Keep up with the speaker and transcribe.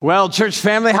Well, church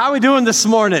family, how are we doing this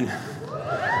morning?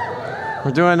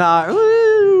 We're doing,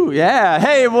 yeah.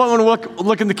 Hey, everyone,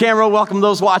 look in the camera. Welcome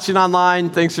those watching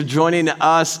online. Thanks for joining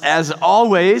us as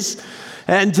always.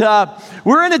 And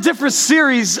we're in a different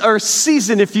series or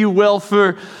season, if you will,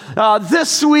 for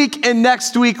this week and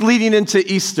next week leading into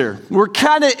Easter. We're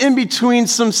kind of in between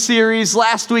some series.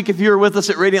 Last week, if you were with us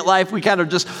at Radiant Life, we kind of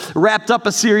just wrapped up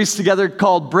a series together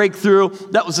called Breakthrough.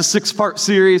 That was a 6-part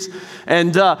series.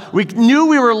 And we knew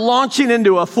we were launching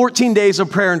into a 14 days of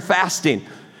prayer and fasting.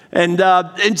 And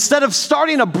instead of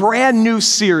starting a brand new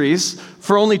series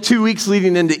for only 2 weeks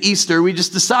leading into Easter, we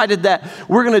just decided that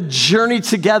we're going to journey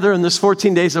together in this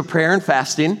 14 days of prayer and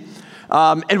fasting.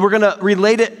 And we're going to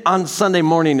relate it on Sunday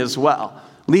morning as well,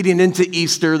 leading into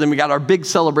Easter. Then we got our big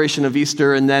celebration of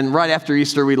Easter. And then right after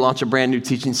Easter, we launch a brand new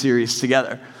teaching series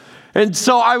together. And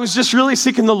so I was just really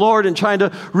seeking the Lord and trying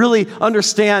to really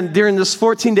understand during this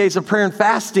 14 days of prayer and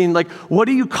fasting, like, what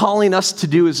are you calling us to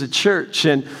do as a church?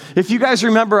 And if you guys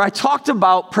remember, I talked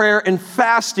about prayer and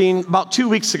fasting about 2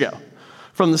 weeks ago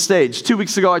from the stage. 2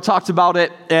 weeks ago, I talked about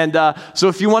it. And so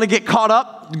if you want to get caught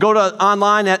up, go to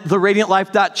online at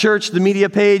theradiantlife.church, the media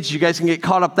page. You guys can get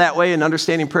caught up that way in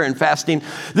understanding prayer and fasting.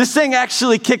 This thing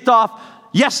actually kicked off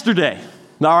yesterday,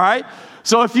 all right?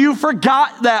 So if you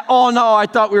forgot that, oh no, I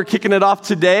thought we were kicking it off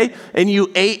today, and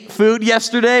you ate food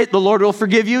yesterday, the Lord will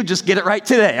forgive you. Just get it right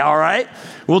today, all right?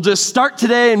 We'll just start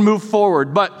today and move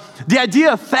forward. But the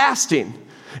idea of fasting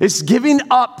is giving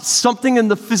up something in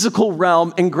the physical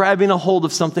realm and grabbing a hold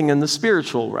of something in the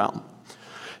spiritual realm.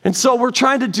 And so we're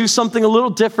trying to do something a little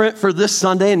different for this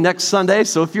Sunday and next Sunday.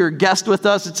 So if you're a guest with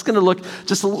us, it's going to look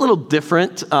just a little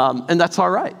different, and that's all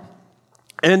right.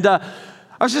 And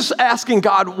I was just asking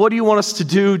God, what do you want us to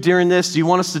do during this? Do you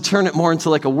want us to turn it more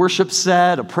into like a worship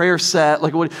set, a prayer set?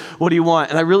 Like, what do you want?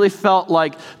 And I really felt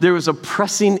like there was a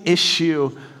pressing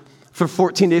issue for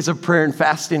 14 days of prayer and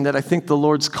fasting that I think the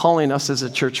Lord's calling us as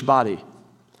a church body.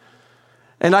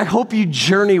 And I hope you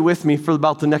journey with me for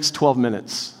about the next 12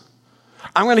 minutes.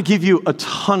 I'm going to give you a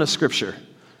ton of scripture.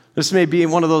 This may be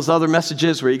one of those other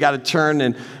messages where you got to turn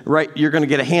and write. You're going to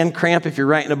get a hand cramp if you're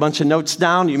writing a bunch of notes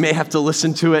down. You may have to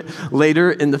listen to it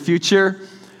later in the future.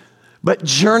 But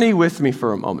journey with me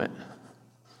for a moment.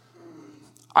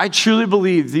 I truly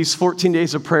believe these 14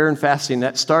 days of prayer and fasting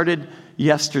that started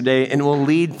yesterday and will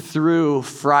lead through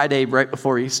Friday right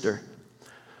before Easter,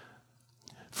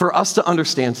 for us to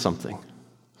understand something.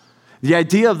 The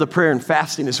idea of the prayer and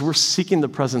fasting is we're seeking the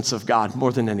presence of God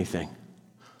more than anything.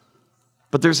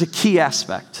 But there's a key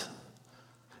aspect.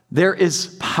 There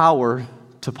is power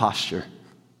to posture.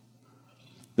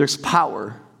 There's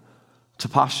power to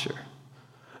posture.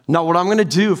 Now, what I'm going to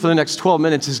do for the next 12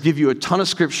 minutes is give you a ton of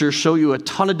scripture, show you a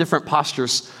ton of different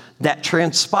postures that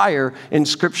transpire in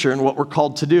scripture and what we're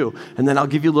called to do. And then I'll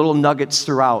give you little nuggets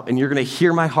throughout, and you're going to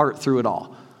hear my heart through it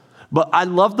all. But I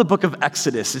love the book of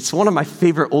Exodus. It's one of my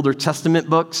favorite Old Testament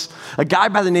books. A guy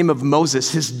by the name of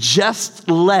Moses has just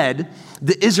led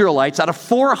the Israelites out of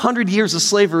 400 years of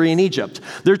slavery in Egypt.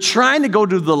 They're trying to go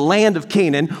to the land of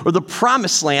Canaan, or the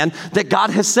promised land that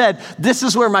God has said, this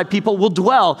is where my people will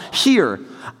dwell, here.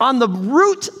 On the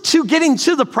route to getting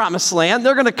to the promised land,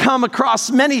 they're going to come across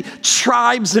many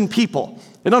tribes and people.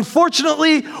 And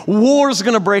unfortunately, war is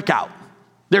going to break out.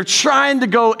 They're trying to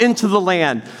go into the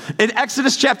land. In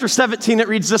Exodus chapter 17, it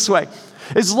reads this way.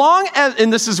 As long as,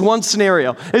 and this is one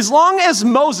scenario, as long as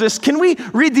Moses, can we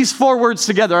read these 4 words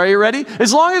together? Are you ready?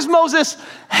 As long as Moses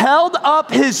held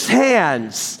up his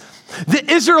hands, the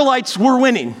Israelites were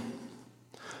winning.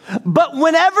 But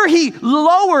whenever he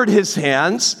lowered his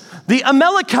hands, the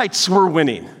Amalekites were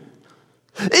winning.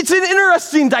 It's an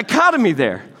interesting dichotomy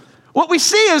there. What we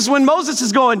see is when Moses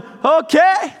is going,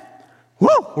 okay,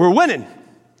 woo, we're winning.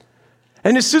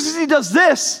 And as soon as he does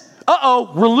this,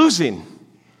 we're losing.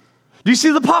 Do you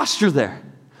see the posture there?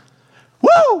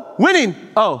 Woo! Winning.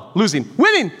 Oh, losing.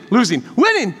 Winning. Losing.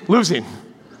 Winning. Losing.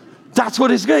 That's what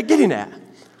he's getting at.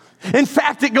 In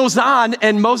fact, it goes on,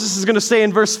 and Moses is going to say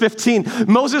in verse 15,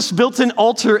 Moses built an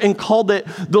altar and called it,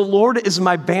 "The Lord is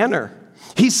my banner."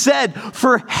 He said,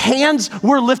 for hands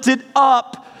were lifted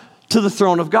up to the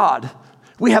throne of God.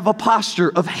 We have a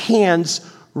posture of hands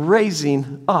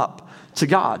raising up to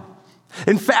God.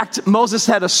 In fact, Moses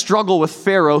had a struggle with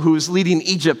Pharaoh, who was leading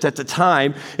Egypt at the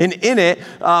time. And in it,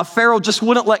 Pharaoh just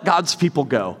wouldn't let God's people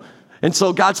go. And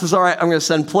so God says, all right, I'm going to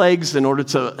send plagues in order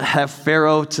to have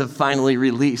Pharaoh to finally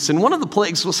release. And one of the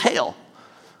plagues was hail.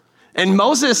 And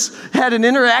Moses had an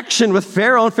interaction with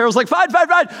Pharaoh, and Pharaoh's like, fine,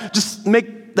 just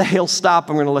make the hail stop.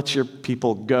 I'm going to let your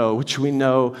people go, which we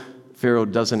know Pharaoh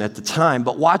doesn't at the time,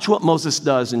 but watch what Moses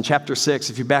does in chapter 6.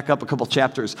 If you back up a couple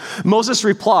chapters, Moses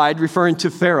replied, referring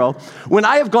to Pharaoh, "When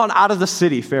I have gone out of the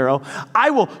city, Pharaoh, I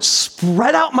will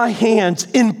spread out my hands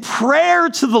in prayer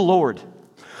to the Lord.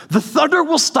 The thunder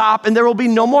will stop and there will be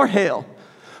no more hail,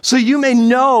 so you may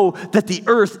know that the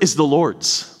earth is the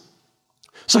Lord's."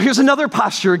 So here's another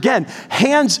posture again,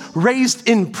 hands raised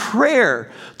in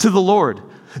prayer to the Lord.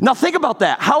 Now think about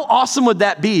that. How awesome would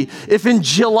that be if in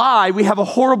July we have a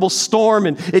horrible storm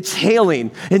and it's hailing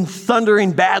and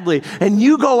thundering badly, and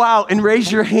you go out and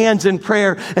raise your hands in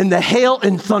prayer and the hail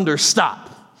and thunder stop?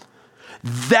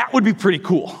 That would be pretty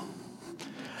cool.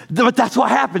 But that's what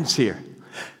happens here.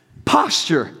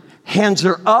 Posture, hands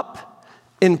are up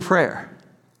in prayer.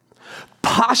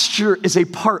 Posture is a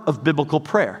part of biblical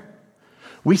prayer.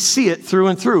 We see it through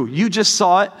and through. You just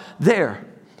saw it there.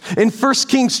 In 1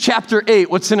 Kings chapter 8,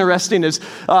 what's interesting is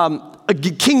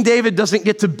King David doesn't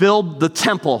get to build the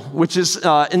temple, which is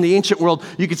in the ancient world,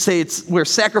 you could say it's where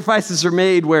sacrifices are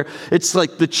made, where it's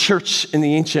like the church in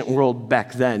the ancient world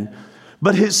back then.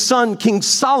 But his son, King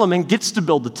Solomon, gets to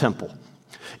build the temple.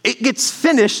 It gets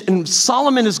finished, and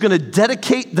Solomon is going to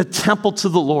dedicate the temple to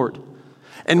the Lord.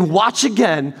 And watch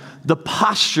again the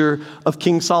posture of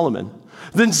King Solomon.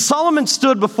 Then Solomon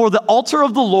stood before the altar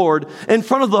of the Lord in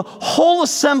front of the whole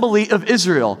assembly of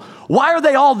Israel. Why are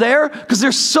they all there? Because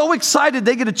they're so excited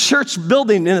they get a church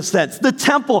building, in a sense. The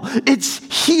temple, it's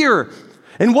here.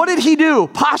 And what did he do?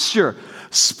 Posture.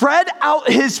 Spread out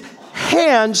his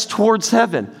hands towards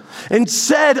heaven and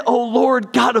said, "O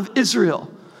Lord God of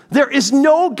Israel, there is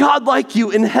no God like you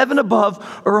in heaven above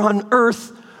or on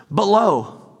earth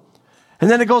below." And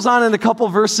then it goes on in a couple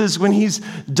verses. When he's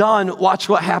done, watch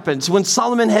what happens. When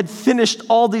Solomon had finished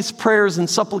all these prayers and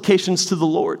supplications to the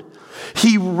Lord,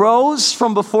 he rose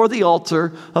from before the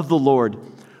altar of the Lord,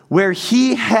 where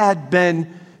he had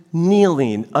been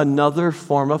kneeling, another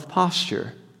form of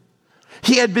posture.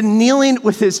 He had been kneeling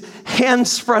with his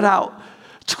hands spread out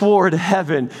toward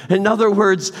heaven. In other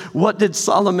words, what did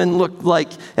Solomon look like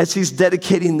as he's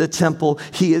dedicating the temple?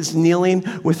 He is kneeling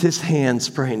with his hands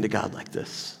praying to God like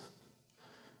this.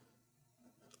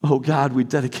 "Oh God, we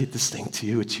dedicate this thing to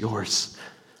you. It's yours.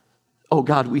 Oh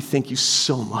God, we thank you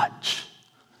so much."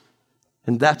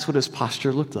 And that's what his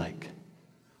posture looked like.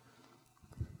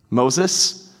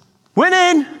 Moses,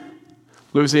 winning,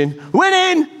 losing,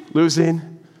 winning,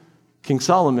 losing. King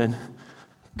Solomon,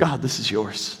 "God, this is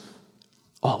yours.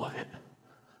 All of it."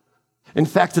 In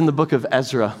fact, in the book of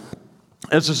Ezra,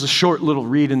 Ezra's a short little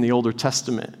read in the Old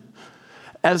Testament.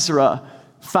 Ezra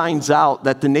finds out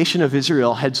that the nation of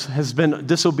Israel has been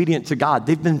disobedient to God.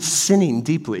 They've been sinning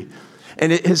deeply,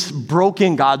 and it has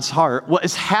broken God's heart. What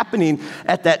is happening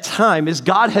at that time is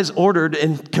God has ordered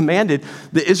and commanded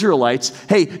the Israelites,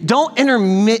 hey, don't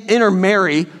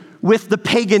intermarry with the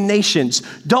pagan nations.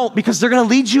 Don't, because they're going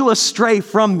to lead you astray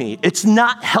from me. It's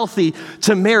not healthy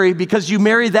to marry, because you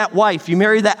marry that wife, you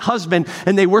marry that husband,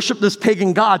 and they worship this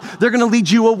pagan god. They're going to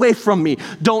lead you away from me.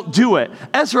 Don't do it.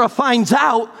 Ezra finds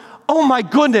out, oh my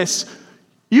goodness,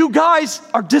 you guys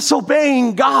are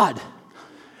disobeying God.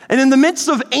 And in the midst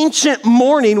of ancient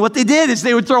mourning, what they did is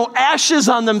they would throw ashes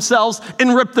on themselves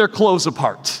and rip their clothes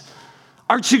apart.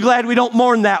 Aren't you glad we don't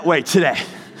mourn that way today?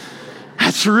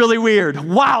 That's really weird.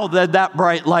 Wow, that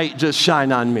bright light just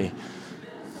shine on me.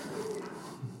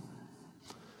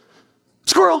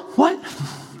 Squirrel, what?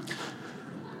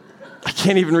 I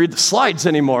can't even read the slides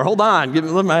anymore. Hold on,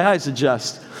 let my eyes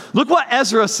adjust. Look what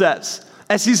Ezra says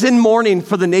as he's in mourning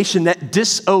for the nation that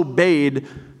disobeyed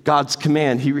God's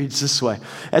command. He reads this way: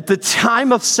 "At the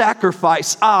time of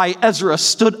sacrifice, I, Ezra,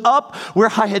 stood up where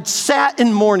I had sat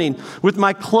in mourning with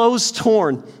my clothes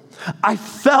torn. I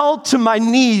fell to my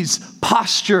knees,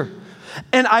 posture,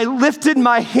 and I lifted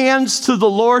my hands to the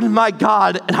Lord my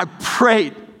God, and I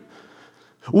prayed."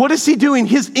 What is he doing?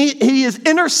 He is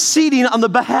interceding on the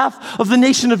behalf of the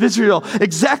nation of Israel,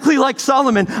 exactly like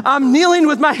Solomon. I'm kneeling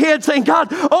with my hands saying, God,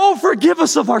 oh, forgive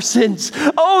us of our sins.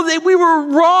 Oh, we were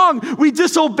wrong. We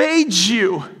disobeyed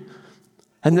you.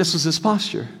 And this was his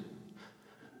posture.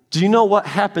 Do you know what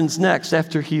happens next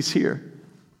after he's here?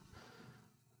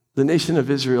 The nation of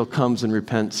Israel comes and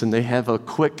repents, and they have a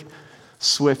quick,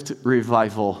 swift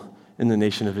revival in the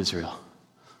nation of Israel.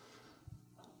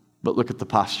 But look at the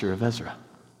posture of Ezra.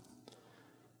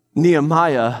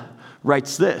 Nehemiah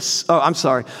writes this.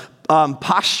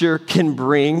 Posture can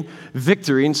bring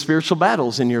victory in spiritual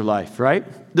battles in your life, right?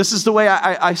 This is the way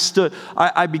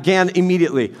I began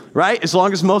immediately, right? As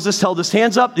long as Moses held his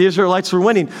hands up, the Israelites were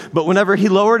winning. But whenever he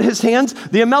lowered his hands,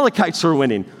 the Amalekites were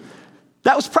winning.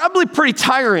 That was probably pretty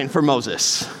tiring for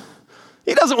Moses.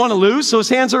 He doesn't want to lose, so his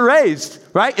hands are raised,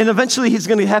 right? And eventually he's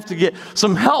going to have to get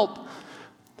some help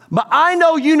But I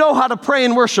know you know how to pray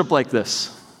and worship like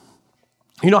this.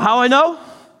 You know how I know?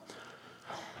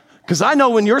 Because I know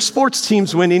when your sports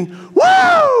team's winning,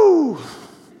 woo!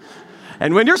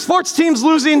 And when your sports team's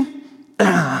losing,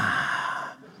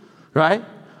 right?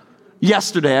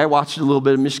 Yesterday, I watched a little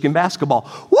bit of Michigan basketball.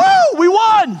 Woo! We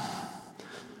won!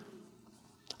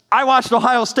 I watched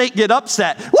Ohio State get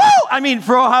upset. Woo! I mean,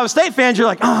 for Ohio State fans, you're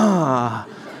like,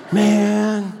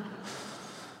 man.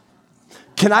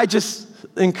 Can I just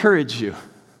encourage you?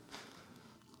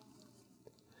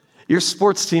 Your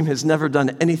sports team has never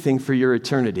done anything for your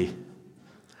eternity,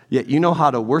 yet you know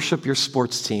how to worship your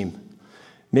sports team.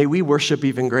 May we worship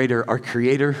even greater our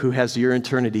Creator who has your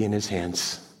eternity in his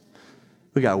hands.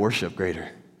 We got to worship greater.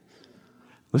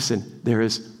 Listen, there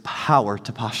is power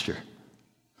to posture.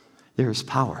 There is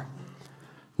power.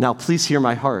 Now, please hear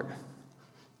my heart.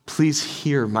 Please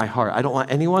hear my heart. I don't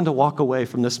want anyone to walk away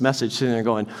from this message sitting there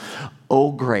going,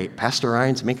 oh, great, Pastor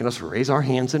Ryan's making us raise our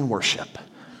hands in worship.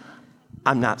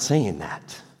 I'm not saying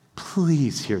that.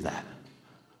 Please hear that.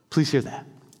 Please hear that.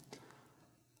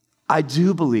 I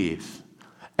do believe,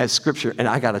 as Scripture, and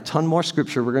I got a ton more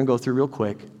Scripture we're going to go through real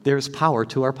quick, there's power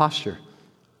to our posture.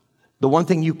 The one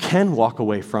thing you can walk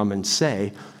away from and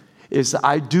say is that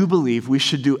I do believe we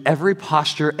should do every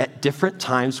posture at different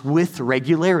times with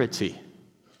regularity.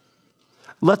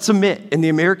 Let's admit, in the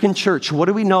American church, what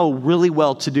do we know really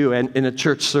well to do in a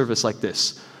church service like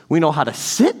this? We know how to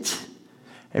sit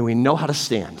and we know how to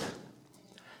stand.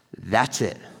 That's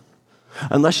it.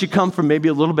 Unless you come from maybe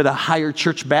a little bit of higher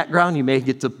church background, you may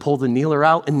get to pull the kneeler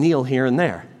out and kneel here and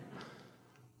there.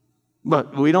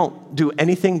 But we don't do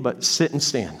anything but sit and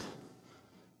stand.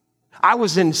 I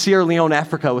was in Sierra Leone,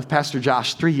 Africa with Pastor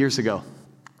Josh 3 years ago,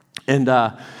 and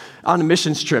on a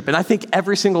missions trip. And I think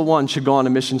every single one should go on a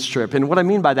missions trip. And what I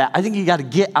mean by that, I think you got to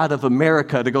get out of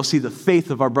America to go see the faith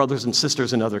of our brothers and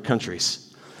sisters in other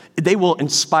countries. They will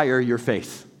inspire your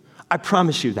faith. I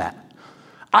promise you that.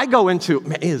 I go into,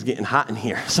 man, it is getting hot in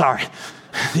here. Sorry,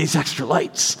 these extra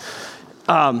lights.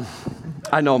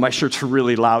 I know my shirt's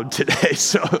really loud today,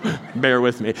 so bear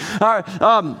with me. All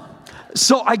right.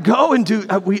 So I go and do,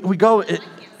 we go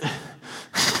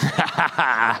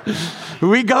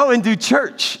and do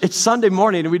church. It's Sunday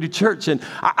morning and we do church, and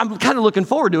I'm kind of looking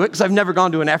forward to it because I've never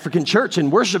gone to an African church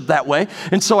and worshiped that way.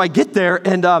 And so I get there,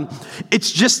 and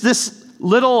it's just this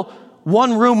little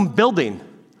one-room building,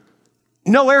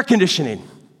 no air conditioning.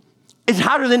 It's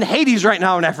hotter than Hades right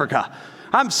now in Africa.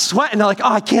 I'm sweating. I'm like,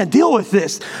 oh, I can't deal with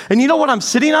this. And you know what I'm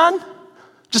sitting on?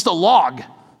 Just a log.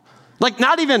 Like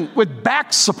not even with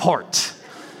back support,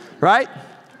 right?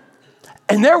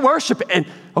 And they're worshiping. And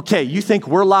okay, you think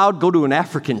we're loud? Go to an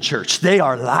African church. They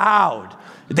are loud.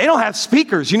 They don't have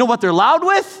speakers. You know what they're loud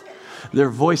with?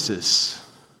 Their voices.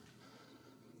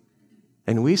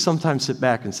 And we sometimes sit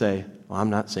back and say, well, I'm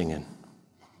not singing.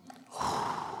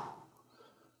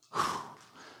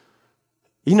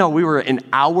 You know, we were an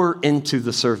hour into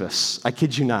the service. I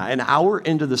kid you not, an hour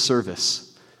into the service.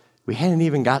 We hadn't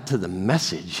even got to the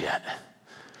message yet.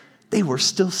 They were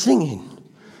still singing.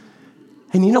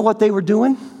 And you know what they were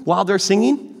doing while they're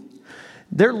singing?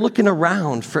 They're looking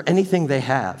around for anything they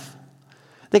have.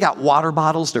 They got water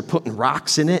bottles, they're putting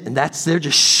rocks in it, and they're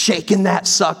just shaking that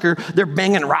sucker. They're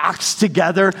banging rocks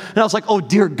together. And I was like, oh,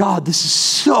 dear God, this is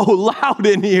so loud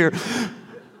in here.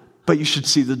 But you should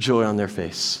see the joy on their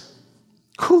face.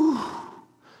 Whew.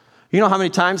 You know how many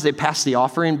times they passed the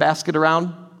offering basket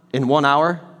around in 1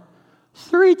 hour?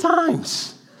 3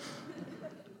 times.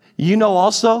 You know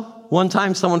also, one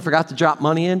time someone forgot to drop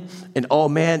money in, and oh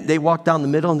man, they walked down the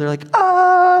middle and they're like,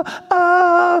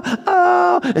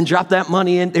 and dropped that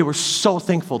money in. They were so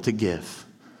thankful to give.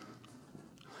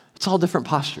 It's all different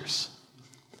postures.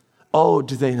 Oh,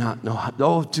 do they not know how?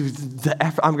 Oh,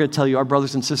 I'm going to tell you, our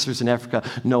brothers and sisters in Africa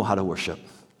know how to worship.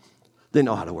 They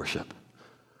know how to worship.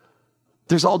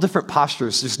 There's all different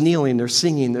postures. There's kneeling, there's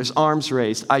singing, there's arms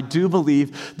raised. I do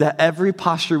believe that every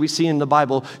posture we see in the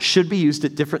Bible should be used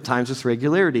at different times with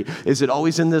regularity. Is it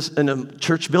always in a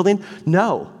church building?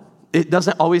 No, it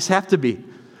doesn't always have to be.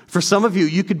 For some of you,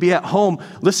 you could be at home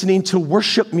listening to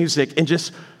worship music and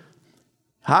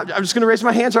I'm just going to raise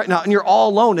my hands right now, and you're all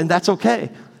alone, and that's okay.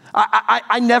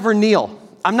 I never kneel.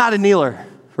 I'm not a kneeler,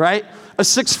 right? A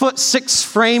 6'6"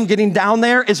 frame getting down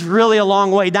there is really a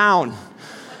long way down.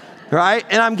 Right?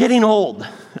 And I'm getting old.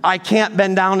 I can't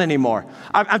bend down anymore.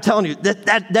 I'm telling you,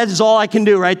 that is all I can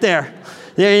do right there.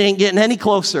 They ain't getting any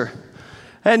closer.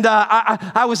 And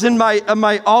I was in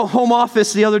my home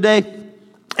office the other day,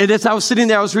 And as I was sitting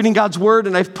there, I was reading God's word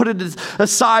and I put it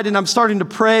aside and I'm starting to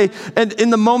pray. And in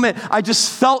the moment, I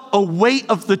just felt a weight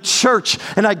of the church.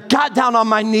 And I got down on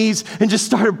my knees and just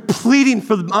started pleading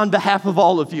on behalf of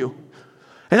all of you.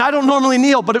 And I don't normally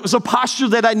kneel, but it was a posture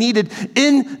that I needed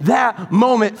in that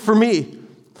moment for me.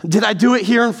 Did I do it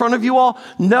here in front of you all?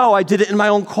 No, I did it in my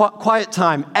own quiet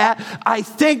time. I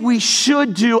think we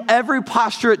should do every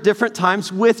posture at different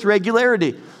times with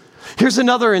regularity. Here's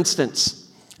another instance.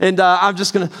 And I'm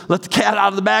just going to let the cat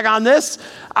out of the bag on this.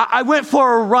 I went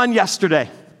for a run yesterday.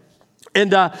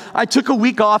 And I took a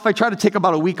week off. I try to take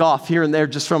about a week off here and there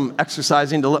just from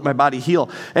exercising to let my body heal.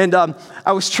 And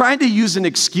I was trying to use an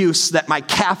excuse that my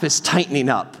calf is tightening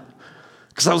up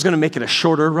because I was going to make it a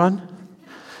shorter run.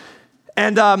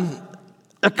 And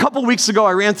a couple weeks ago,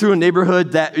 I ran through a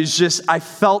neighborhood that is just, I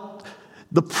felt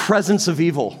the presence of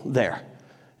evil there.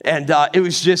 And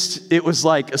it was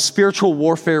like a spiritual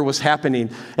warfare was happening.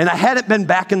 And I hadn't been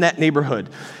back in that neighborhood.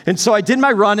 And so I did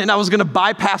my run and I was going to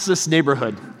bypass this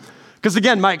neighborhood. Because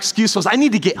again, my excuse was, I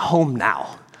need to get home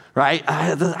now, right?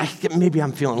 Maybe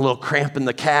I'm feeling a little cramp in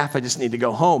the calf. I just need to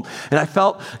go home. And I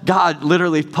felt God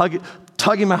literally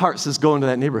tugging my heart, says, go into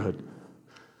that neighborhood.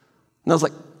 And I was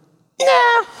like,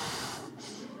 nah,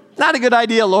 not a good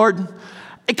idea, Lord.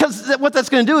 Because what that's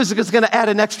going to do is it's going to add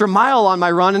an extra mile on my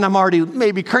run, and I'm already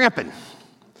maybe cramping.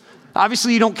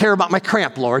 Obviously, you don't care about my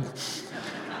cramp, Lord.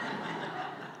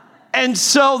 And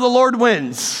so the Lord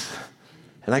wins.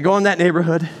 And I go in that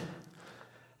neighborhood,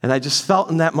 and I just felt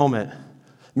in that moment,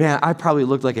 man, I probably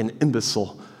looked like an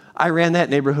imbecile. I ran that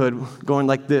neighborhood going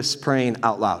like this, praying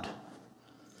out loud.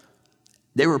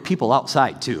 There were people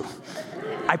outside, too.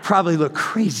 I probably looked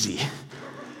crazy.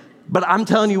 But I'm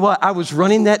telling you what, I was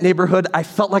running that neighborhood. I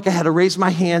felt like I had to raise my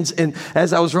hands. And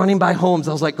as I was running by homes,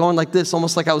 I was like going like this,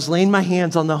 almost like I was laying my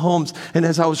hands on the homes. And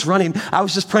as I was running, I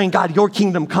was just praying, God, your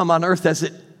kingdom come on earth as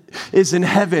it is in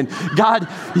heaven. God,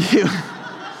 you,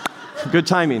 good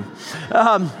timing.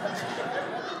 Now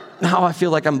I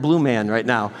feel like I'm Blue Man right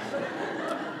now.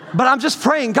 But I'm just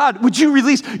praying, God, would you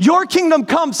release your kingdom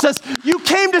come, says you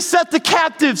came to set the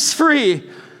captives free.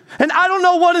 And I don't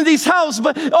know what in these houses,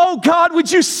 but oh God, would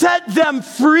you set them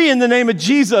free in the name of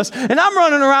Jesus? And I'm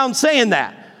running around saying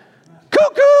that.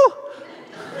 Cuckoo!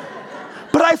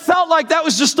 But I felt like that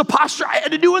was just the posture I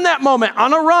had to do in that moment.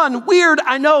 On a run, weird,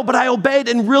 I know, but I obeyed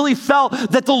and really felt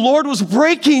that the Lord was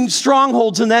breaking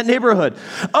strongholds in that neighborhood.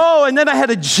 Oh, and then I had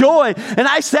a joy, and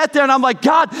I sat there and I'm like,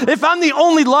 God, if I'm the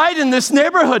only light in this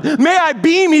neighborhood, may I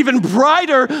beam even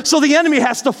brighter so the enemy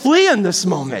has to flee in this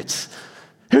moment.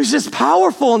 It was just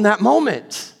powerful in that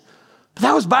moment. But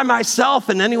that was by myself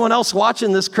and anyone else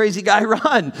watching this crazy guy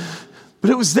run. But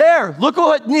it was there. Look at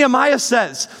what Nehemiah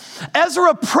says.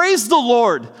 Ezra praised the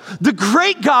Lord, the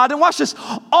great God. And watch this.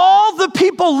 All the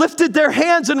people lifted their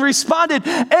hands and responded,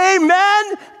 amen,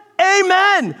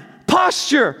 amen.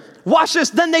 Posture. Watch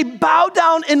this. Then they bowed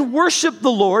down and worshiped the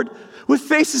Lord with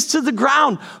faces to the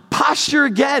ground. Posture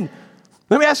again.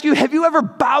 Let me ask you, have you ever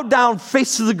bowed down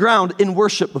face to the ground in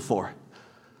worship before?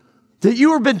 That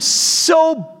you have been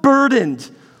so burdened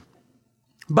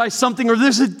by something, or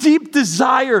there's a deep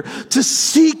desire to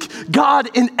seek God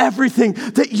in everything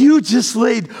that you just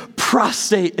laid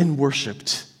prostrate and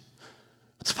worshiped.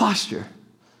 It's posture.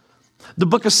 The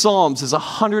book of Psalms is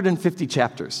 150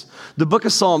 chapters. The book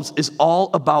of Psalms is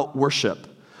all about worship.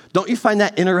 Don't you find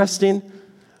that interesting?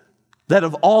 That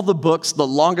of all the books, the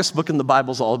longest book in the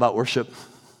Bible is all about worship.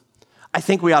 I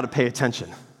think we ought to pay attention.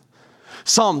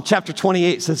 Psalm chapter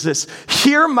 28 says this,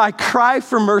 hear my cry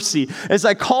for mercy as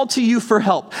I call to you for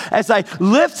help, as I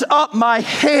lift up my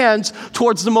hands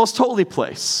towards the most holy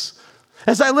place.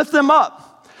 As I lift them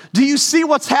up, do you see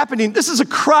what's happening? This is a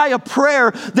cry, a prayer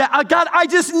that, God, I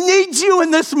just need you in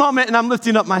this moment, and I'm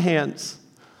lifting up my hands.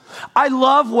 I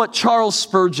love what Charles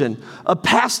Spurgeon, a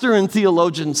pastor and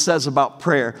theologian, says about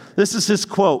prayer. This is his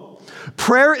quote.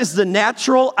 Prayer is the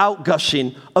natural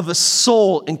outgushing of a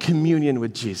soul in communion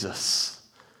with Jesus.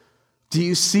 Do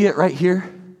you see it right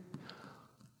here?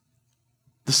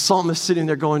 The psalmist sitting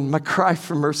there going, my cry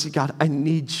for mercy, God, I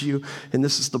need you. And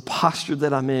this is the posture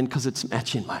that I'm in because it's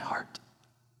matching my heart.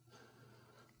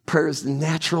 Prayer is the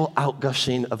natural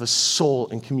outgushing of a soul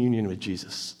in communion with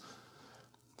Jesus.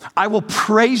 I will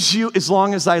praise you as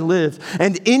long as I live,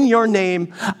 and in your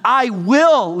name, I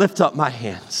will lift up my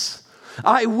hands.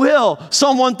 I will.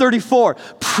 Psalm 134,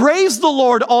 praise the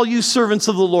Lord, all you servants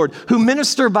of the Lord, who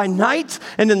minister by night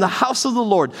and in the house of the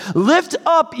Lord. Lift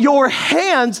up your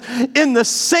hands in the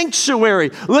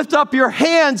sanctuary. Lift up your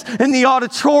hands in the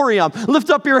auditorium. Lift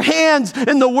up your hands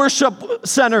in the worship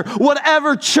center,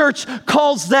 whatever church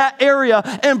calls that area,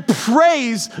 and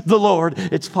praise the Lord.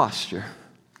 It's posture.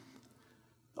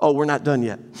 Oh, we're not done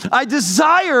yet. I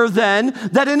desire then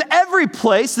that in every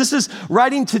place, this is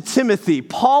writing to Timothy.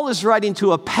 Paul is writing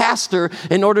to a pastor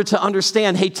in order to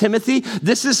understand, hey, Timothy,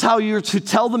 this is how you're to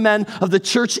tell the men of the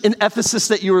church in Ephesus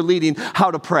that you are leading how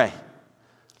to pray.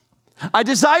 I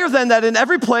desire then that in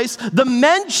every place, the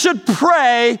men should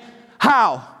pray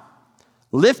how?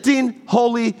 Lifting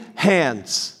holy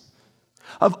hands.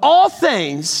 Of all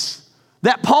things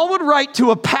that Paul would write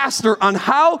to a pastor on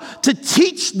how to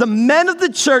teach the men of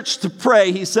the church to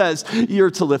pray, he says, you're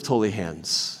to lift holy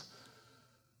hands.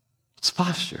 It's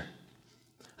posture.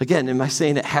 Again, am I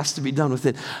saying it has to be done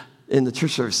within in the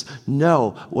church service?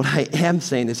 No. What I am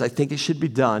saying is I think it should be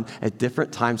done at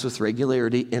different times with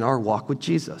regularity in our walk with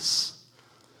Jesus.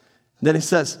 Then he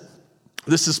says,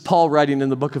 this is Paul writing in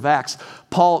the book of Acts.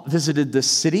 Paul visited this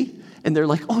city. And they're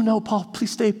like, oh no, Paul, please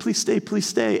stay, please stay, please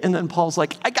stay. And then Paul's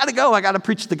like, I gotta go, I gotta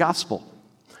preach the gospel.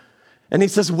 And he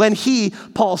says, when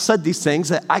Paul said these things,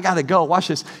 that I gotta go, watch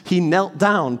this, he knelt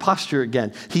down, posture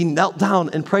again. He knelt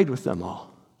down and prayed with them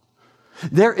all.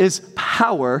 There is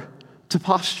power to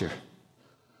posture.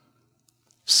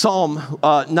 Psalm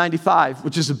 95,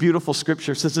 which is a beautiful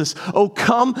scripture, says this, oh,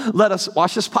 come, let us,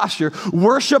 watch this posture,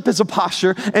 worship is a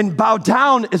posture, and bow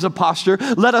down is a posture.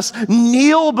 Let us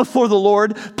kneel before the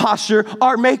Lord, posture,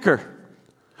 our maker.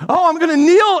 Oh, I'm going to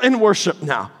kneel in worship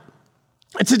now.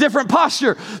 It's a different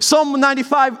posture. Psalm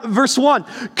 95, verse 1,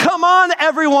 come on,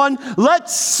 everyone,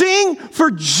 let's sing for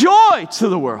joy to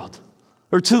the world,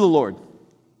 or to the Lord.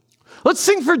 Let's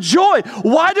sing for joy.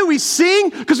 Why do we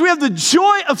sing? Because we have the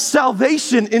joy of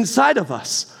salvation inside of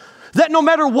us. That no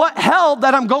matter what hell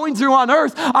that I'm going through on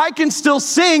earth, I can still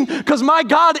sing because my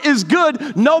God is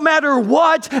good no matter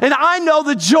what, and I know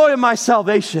the joy of my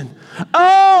salvation.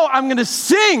 Oh, I'm going to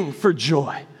sing for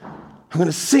joy. I'm going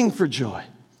to sing for joy.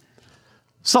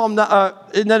 And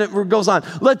then it goes on.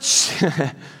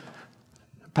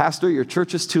 Pastor, your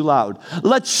church is too loud.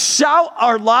 Let's shout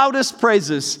our loudest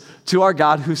praises to our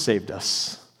God who saved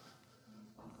us.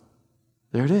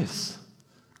 There it is.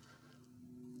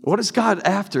 What is God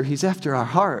after? He's after our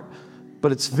heart.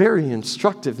 But it's very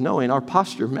instructive knowing our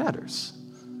posture matters.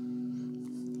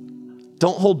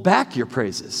 Don't hold back your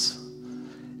praises.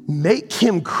 Make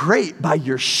him great by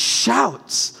your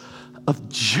shouts of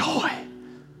joy.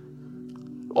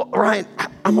 Well, Ryan,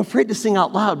 I'm afraid to sing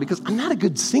out loud because I'm not a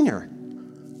good singer.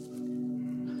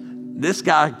 This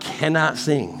guy cannot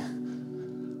sing.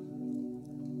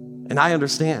 And I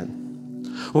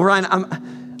understand. Well, Ryan, I'm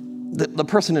the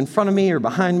person in front of me or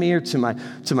behind me or to my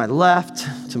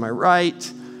left, to my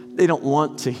right, they don't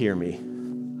want to hear me.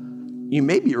 You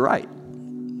may be right.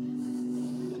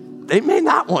 They may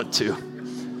not want to.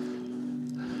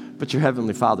 But your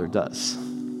Heavenly Father does.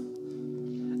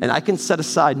 And I can set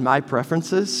aside my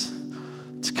preferences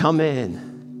to come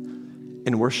in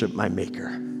and worship my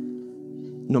Maker.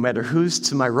 No matter who's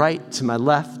to my right, to my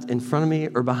left, in front of me,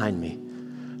 or behind me.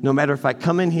 No matter if I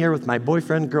come in here with my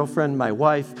boyfriend, girlfriend, my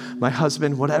wife, my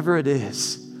husband, whatever it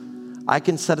is, I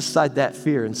can set aside that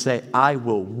fear and say, I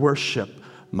will worship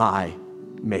my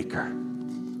Maker.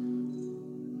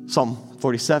 Psalm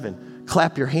 47,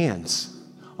 clap your hands,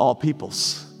 all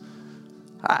peoples.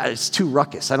 It's too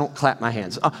ruckus. I don't clap my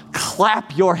hands.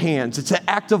 Clap your hands. It's an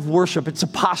act of worship. It's a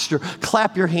posture.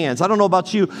 Clap your hands. I don't know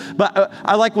about you, but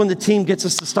I like when the team gets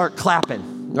us to start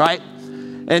clapping, right?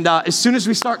 And as soon as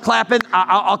we start clapping,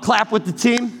 I'll clap with the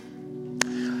team.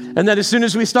 And then as soon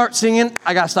as we start singing,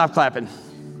 I got to stop clapping.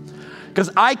 Because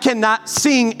I cannot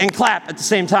sing and clap at the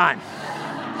same time.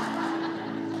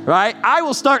 Right? I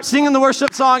will start singing the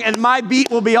worship song and my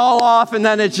beat will be all off and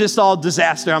then it's just all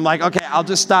disaster. I'm like, okay, I'll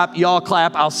just stop. Y'all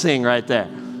clap. I'll sing right there.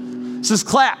 It says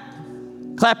clap.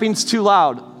 Clapping's too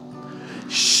loud.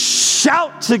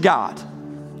 Shout to God.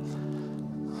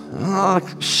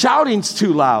 Shouting's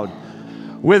too loud.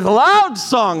 With loud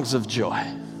songs of joy.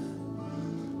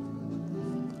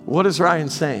 What is Ryan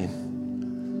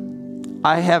saying?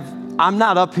 I'm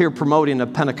not up here promoting a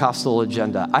Pentecostal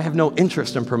agenda. I have no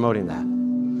interest in promoting that.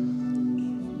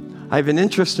 I have an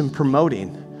interest in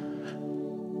promoting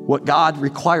what God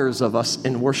requires of us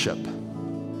in worship.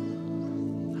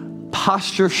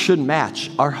 Posture should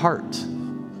match our heart.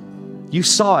 You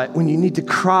saw it when you need to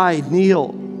cry, kneel,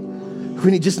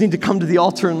 when you just need to come to the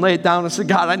altar and lay it down and say,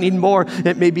 God, I need more.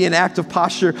 It may be an act of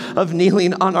posture of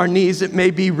kneeling on our knees. It may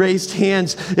be raised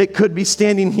hands. It could be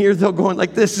standing here, though, going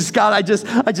like this. Is God, I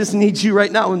just need you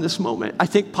right now in this moment. I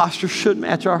think posture should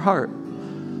match our heart.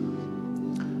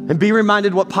 And be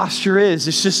reminded what posture is.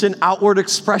 It's just an outward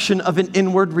expression of an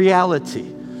inward reality.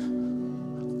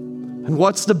 And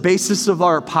what's the basis of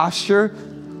our posture?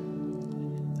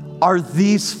 Are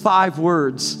these 5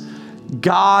 words.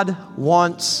 God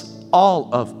wants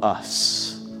all of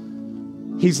us.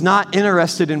 He's not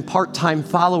interested in part-time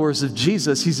followers of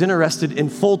Jesus. He's interested in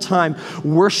full-time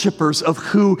worshipers of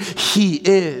who he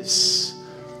is.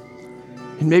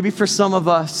 And maybe for some of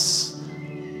us,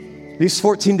 these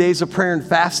 14 days of prayer and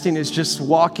fasting is just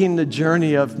walking the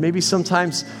journey of maybe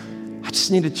sometimes I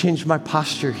just need to change my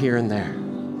posture here and there.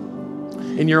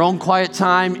 In your own quiet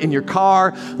time, in your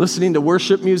car, listening to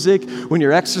worship music, when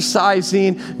you're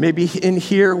exercising, maybe in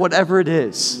here, whatever it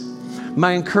is.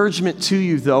 My encouragement to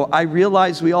you, though, I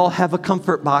realize we all have a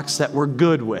comfort box that we're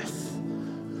good with.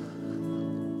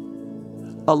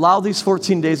 Allow these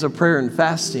 14 days of prayer and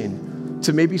fasting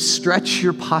to maybe stretch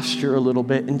your posture a little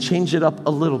bit and change it up a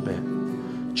little bit.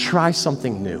 Try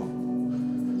something new.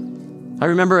 I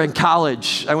remember in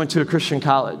college, I went to a Christian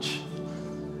college.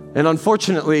 And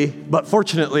unfortunately, but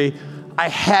fortunately, I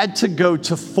had to go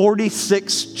to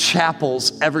 46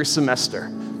 chapels every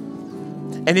semester.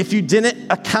 And if you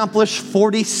didn't accomplish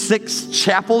 46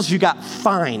 chapels, you got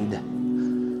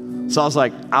fined. So I was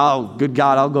like, oh, good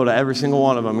God, I'll go to every single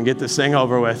one of them and get this thing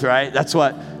over with, right? That's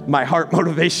what my heart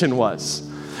motivation was.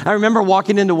 I remember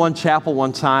walking into one chapel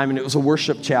one time, and it was a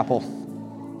worship chapel.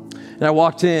 And I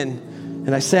walked in,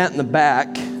 and I sat in the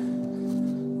back,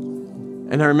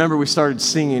 and I remember we started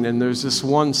singing, and there's this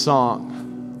one song.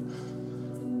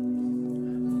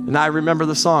 And I remember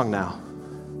the song now.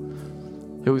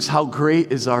 It was How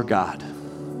Great Is Our God.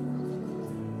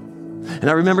 And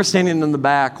I remember standing in the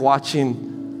back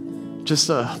watching just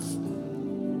a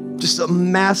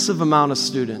massive amount of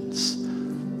students,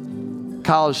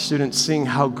 college students, sing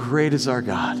How Great Is Our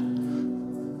God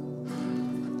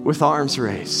with arms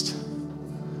raised.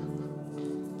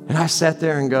 And I sat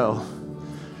there and go,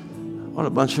 what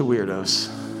a bunch of weirdos.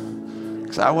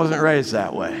 Because I wasn't raised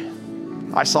that way.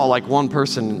 I saw like one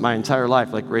person my entire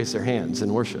life like raise their hands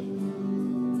in worship.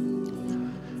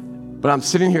 But I'm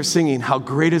sitting here singing, how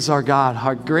great is our God,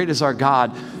 how great is our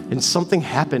God, and something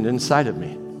happened inside of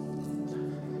me.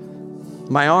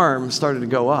 My arm started to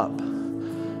go up,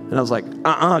 and I was like,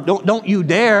 don't you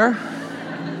dare.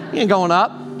 You ain't going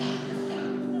up.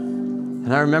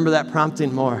 And I remember that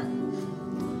prompting more.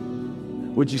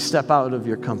 Would you step out of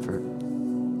your comfort?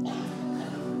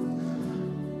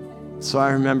 So I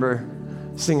remember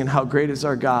singing, how great is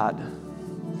our God,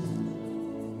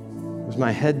 with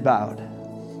my head bowed.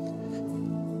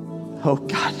 Oh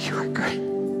God, you are great.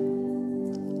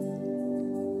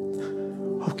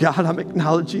 Oh God, I'm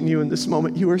acknowledging you in this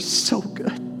moment. You are so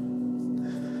good.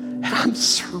 And I'm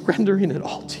surrendering it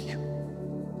all to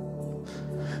you.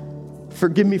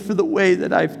 Forgive me for the way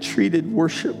that I've treated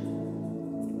worship.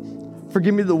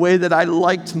 Forgive me the way that I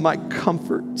liked my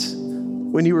comfort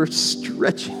when you were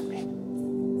stretching me.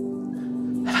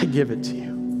 And I give it to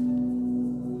you.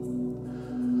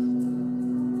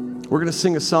 We're going to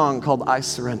sing a song called I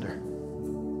Surrender.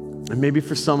 And maybe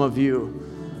for some of you,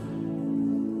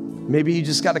 maybe you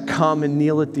just got to come and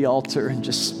kneel at the altar and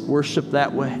just worship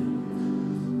that way. But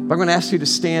I'm going to ask you to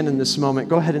stand in this moment.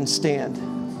 Go ahead and stand.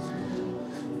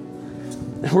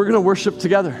 And we're going to worship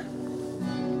together.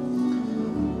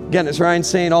 Again, is Ryan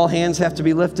saying all hands have to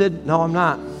be lifted? No, I'm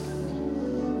not.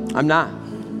 I'm not.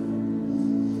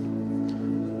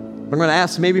 I'm going to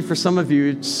ask maybe for some of you,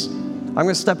 I'm going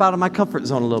to step out of my comfort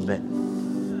zone a little bit.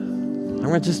 I'm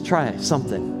going to just try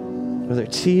something. Whether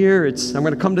it's here, I'm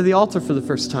going to come to the altar for the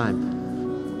first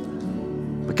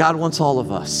time. But God wants all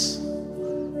of us.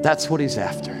 That's what he's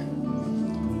after.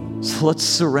 So let's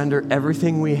surrender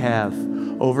everything we have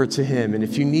over to him. And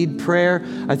if you need prayer,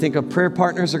 I think our prayer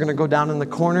partners are going to go down in the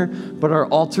corner, but our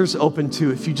altar's open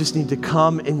too if you just need to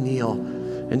come and kneel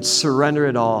and surrender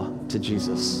it all to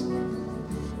Jesus.